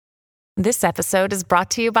This episode is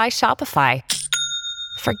brought to you by Shopify.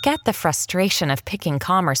 Forget the frustration of picking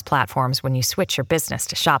commerce platforms when you switch your business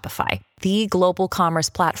to Shopify, the global commerce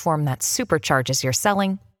platform that supercharges your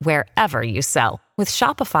selling wherever you sell. With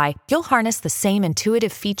Shopify, you'll harness the same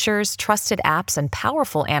intuitive features, trusted apps, and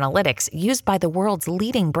powerful analytics used by the world's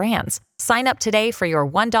leading brands. Sign up today for your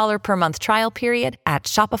 $1 per month trial period at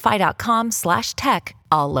shopify.com/tech,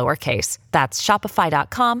 all lowercase. That's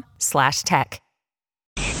shopify.com/tech.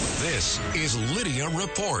 This is Lidia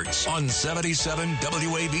Reports on 77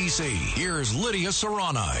 WABC. Here's Lidia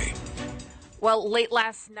Serrani. Well, late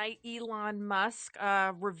last night, Elon Musk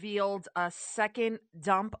revealed a second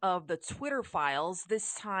dump of the Twitter files,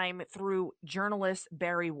 this time through journalist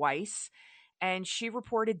Bari Weiss. And she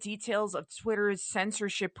reported details of Twitter's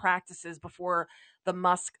censorship practices before the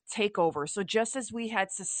Musk takeover. So just as we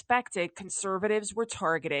had suspected, conservatives were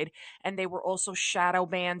targeted and they were also shadow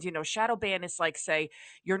banned. You know, shadow ban is like, say,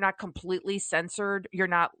 you're not completely censored. You're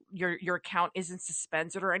not, your account isn't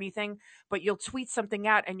suspended or anything, but you'll tweet something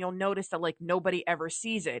out and you'll notice that like nobody ever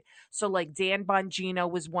sees it. So like Dan Bongino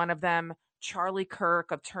was one of them, Charlie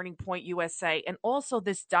Kirk of Turning Point USA, and also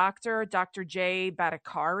this Dr. Jay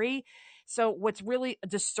Bhattacharya. So what's really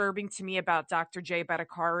disturbing to me about Dr. Jay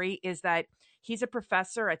Bhattacharya is that he's a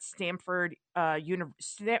professor at Stanford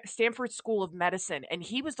School of Medicine, and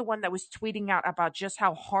he was the one that was tweeting out about just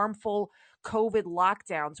how harmful COVID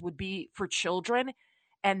lockdowns would be for children.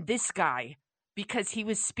 And this guy, because he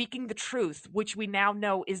was speaking the truth, which we now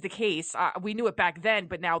know is the case. We knew it back then,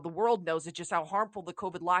 but now the world knows it, just how harmful the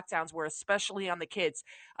COVID lockdowns were, especially on the kids.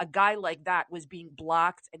 A guy like that was being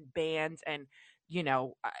blocked and banned, and you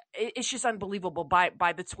know, it's just unbelievable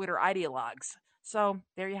by the Twitter ideologues. So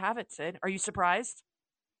there you have it, Sid. Are you surprised?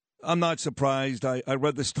 I'm not surprised. I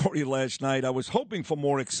read the story last night. I was hoping for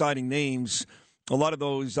more exciting names. A lot of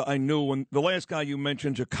those I knew. And the last guy you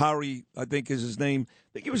mentioned, Jakari, I think is his name. I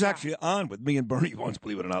think he was actually on with me and Bernie once,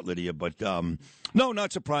 believe it or not, Lydia. But no,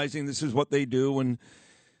 not surprising. This is what they do. And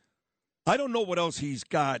I don't know what else he's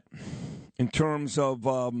got in terms of,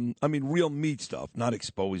 real meat stuff, not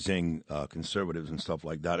exposing conservatives and stuff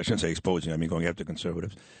like that. I shouldn't say exposing, I mean going after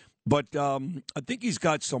conservatives. But I think he's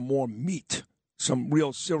got some more meat, some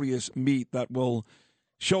real serious meat that will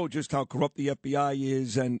show just how corrupt the FBI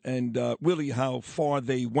is and really how far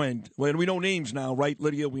they went. Well, we know names now, right,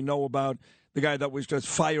 Lydia? We know about the guy that was just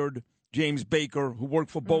fired, James Baker, who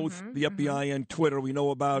worked for both the FBI and Twitter. We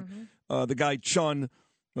know about the guy Chan,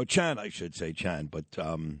 I should say Chan. But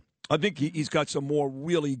I think he's got some more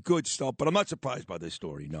really good stuff. But I'm not surprised by this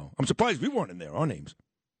story, no. I'm surprised we weren't in there, our names.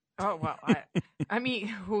 Oh, well, I mean,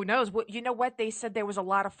 who knows? Well, you know what? They said there was a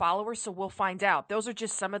lot of followers, so we'll find out. Those are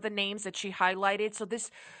just some of the names that she highlighted. So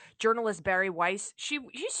this journalist, Bari Weiss, she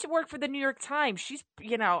used to work for the New York Times. She's,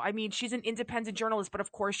 she's an independent journalist, but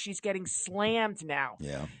of course she's getting slammed now.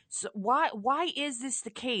 Yeah. So why is this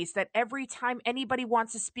the case that every time anybody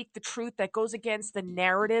wants to speak the truth that goes against the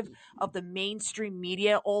narrative of the mainstream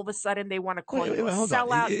media, all of a sudden they want to call you a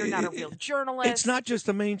sellout, you're not a real journalist? It's not just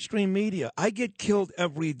the mainstream media. I get killed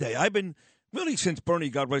every day. I've been, really since Bernie,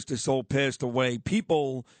 God rest his soul, passed away,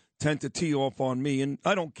 people tend to tee off on me, and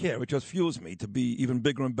I don't care. It just fuels me to be even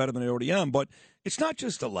bigger and better than I already am. But it's not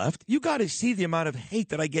just the left. You got to see the amount of hate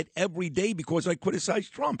that I get every day because I criticize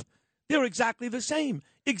Trump. They're exactly the same.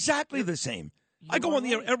 Exactly the same. I go on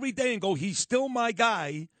the air every day and go, he's still my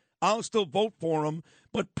guy. I'll still vote for him.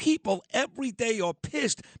 But people every day are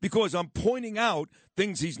pissed because I'm pointing out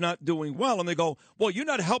things he's not doing well. And they go, well, you're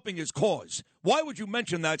not helping his cause. Why would you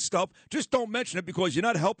mention that stuff? Just don't mention it because you're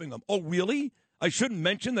not helping him. Oh, really? I shouldn't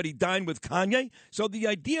mention that he dined with Kanye? So the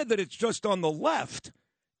idea that it's just on the left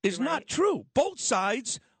is not true. Both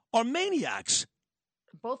sides are maniacs.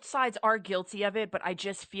 Both sides are guilty of it, but I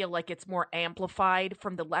just feel like it's more amplified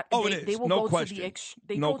from the left. Oh, it is. They will No go question. to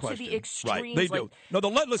the No to question. the extremes. Right, they do. No, the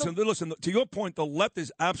left. Listen. To your point, the left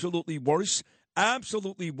is absolutely worse.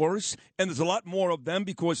 Absolutely worse. And there's a lot more of them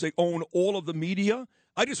because they own all of the media.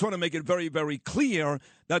 I just want to make it very, very clear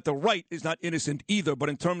that the right is not innocent either. But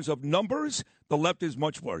in terms of numbers, the left is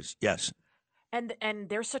much worse. Yes. And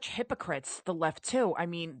they're such hypocrites, the left too. I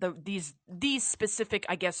mean, these specific,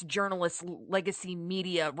 I guess, journalists, legacy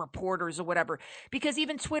media reporters or whatever, because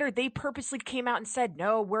even Twitter, they purposely came out and said,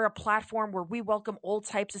 no, we're a platform where we welcome all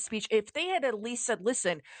types of speech. If they had at least said,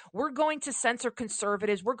 listen, we're going to censor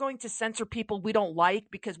conservatives, we're going to censor people we don't like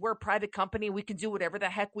because we're a private company, we can do whatever the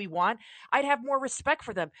heck we want, I'd have more respect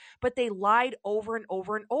for them. But they lied over and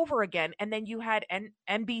over and over again. And then you had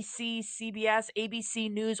NBC, CBS, ABC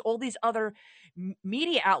News, all these other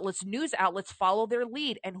media outlets, news outlets follow their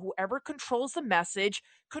lead, and whoever controls the message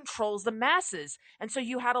controls the masses. And so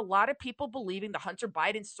you had a lot of people believing the Hunter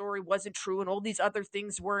Biden story wasn't true and all these other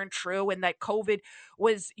things weren't true, and that COVID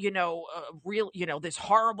was, real, this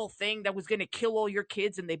horrible thing that was going to kill all your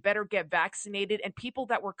kids and they better get vaccinated. And people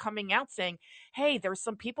that were coming out saying, hey, there's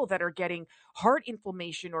some people that are getting heart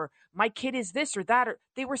inflammation, or my kid is this or that, or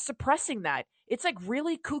they were suppressing that. It's like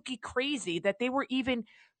really kooky crazy that they were even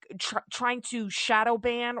trying to shadow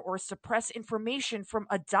ban or suppress information from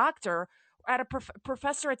a doctor at a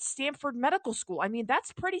professor at Stanford Medical School. I mean,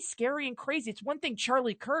 that's pretty scary and crazy. It's one thing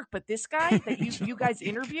Charlie Kirk, but this guy that you guys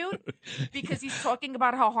interviewed, because he's talking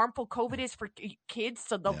about how harmful COVID is for kids,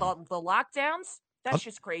 so the lockdowns, that's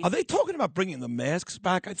just crazy. Are they talking about bringing the masks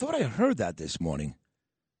back? I thought I heard that this morning.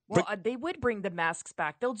 Well, they would bring the masks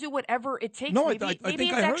back. They'll do whatever it takes. No, maybe I think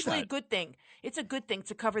it's I heard actually that. a good thing. It's a good thing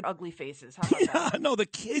to cover the ugly faces. How about that? No, the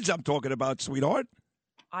kids I'm talking about, sweetheart.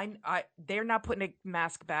 They're not putting a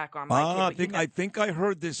mask back on my kid. I think I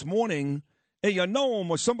heard this morning. Hey, Noam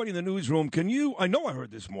or somebody in the newsroom, I know I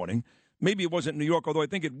heard this morning, maybe it wasn't New York, although I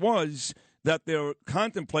think it was, that they're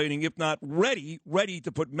contemplating, if not ready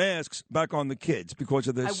to put masks back on the kids because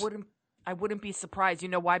of this. I wouldn't be surprised. You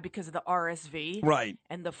know why? Because of the RSV, right,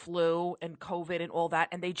 and the flu and COVID and all that.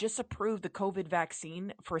 And they just approved the COVID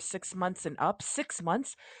vaccine for 6 months and up. 6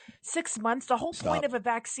 months. 6 months. The whole point of a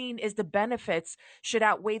vaccine is the benefits should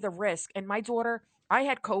outweigh the risk. And my daughter, I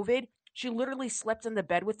had COVID. She literally slept in the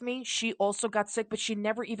bed with me. She also got sick, but she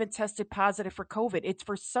never even tested positive for COVID. It's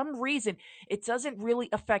for some reason, it doesn't really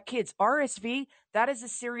affect kids. RSV, that is a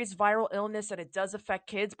serious viral illness and it does affect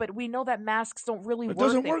kids, but we know that masks don't really work. It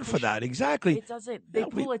doesn't work for that, exactly. It doesn't. They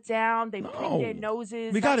pull it down. They prick their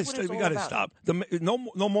noses. We got to stop. No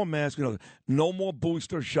more masks. No more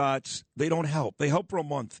booster shots. They don't help. They help for a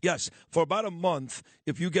month. Yes, for about a month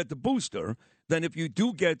if you get the booster. Then if you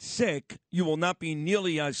do get sick, you will not be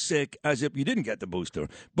nearly as sick as if you didn't get the booster.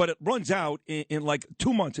 But it runs out in like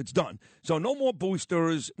 2 months. It's done. So no more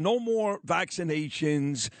boosters, no more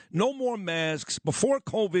vaccinations, no more masks. Before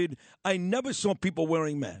COVID, I never saw people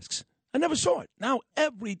wearing masks. I never saw it. Now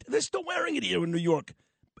they're still wearing it here in New York.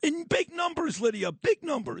 In big numbers, Lydia, big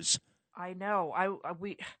numbers. I know.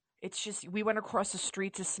 It's just, we went across the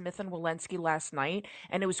street to Smith and Walensky last night,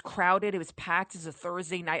 and it was crowded. It was packed. It's a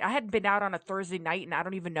Thursday night. I hadn't been out on a Thursday night, and I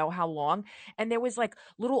don't even know how long. And there was like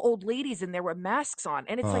little old ladies, and there were masks on.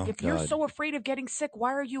 And it's if you're so afraid of getting sick,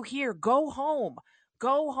 why are you here? Go home.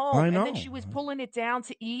 Go home. I know. And then she was pulling it down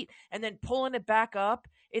to eat and then pulling it back up.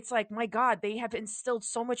 It's like, my God, they have instilled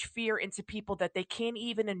so much fear into people that they can't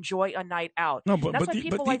even enjoy a night out. No, but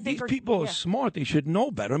these people are smart. They should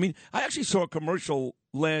know better. I mean, I actually saw a commercial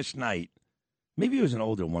last night. Maybe it was an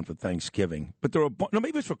older one for Thanksgiving, but maybe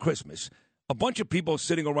it was for Christmas. A bunch of people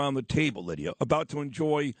sitting around the table, Lydia, about to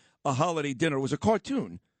enjoy a holiday dinner. It was a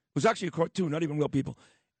cartoon. It was actually a cartoon, not even real people.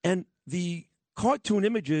 And the cartoon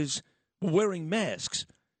images were wearing masks.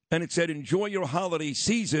 And it said, enjoy your holiday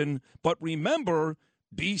season, but remember,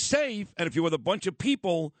 be safe. And if you're with a bunch of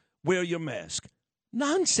people, wear your mask.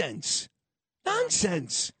 Nonsense.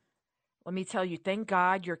 Nonsense. Let me tell you, thank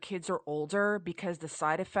God your kids are older, because the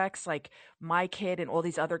side effects, like my kid and all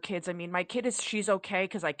these other kids, I mean, my kid she's okay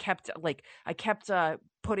because I kept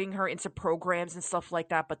putting her into programs and stuff like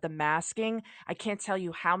that. But the masking, I can't tell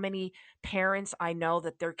you how many parents I know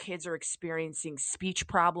that their kids are experiencing speech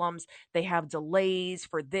problems. They have delays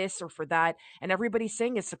for this or for that. And everybody's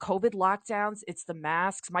saying it's the COVID lockdowns. It's the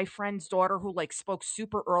masks. My friend's daughter who spoke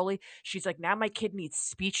super early, she's like, now my kid needs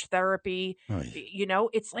speech therapy.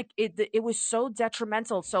 It's like it was so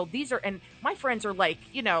detrimental. So and my friends are like,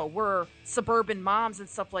 we're suburban moms and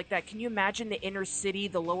stuff like that. Can you imagine the inner city,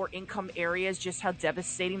 the lower income areas, just how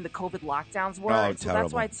devastating the COVID lockdowns were? Oh, so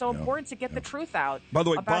that's why it's so important to get the truth out. By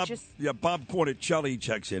the way, Bob Cornicelli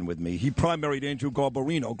checks in with me. He primaried Andrew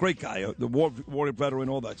Garbarino, great guy, the war veteran,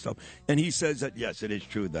 all that stuff. And he says that, yes, it is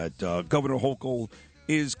true that Governor Hochul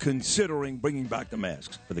is considering bringing back the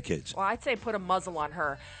masks for the kids. Well, I'd say put a muzzle on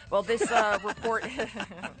her. Well, this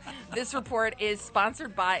report is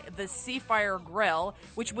sponsored by the Seafire Grill,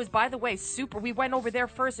 which was, by the way, super. We went over there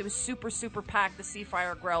first. It was super, super packed, the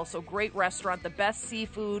Seafire Grill. So great restaurant, the best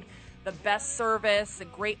seafood, the best service, a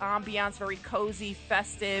great ambiance, very cozy,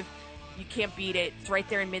 festive. You can't beat it. It's right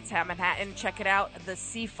there in Midtown Manhattan. Check it out,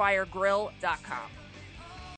 theseafiregrill.com.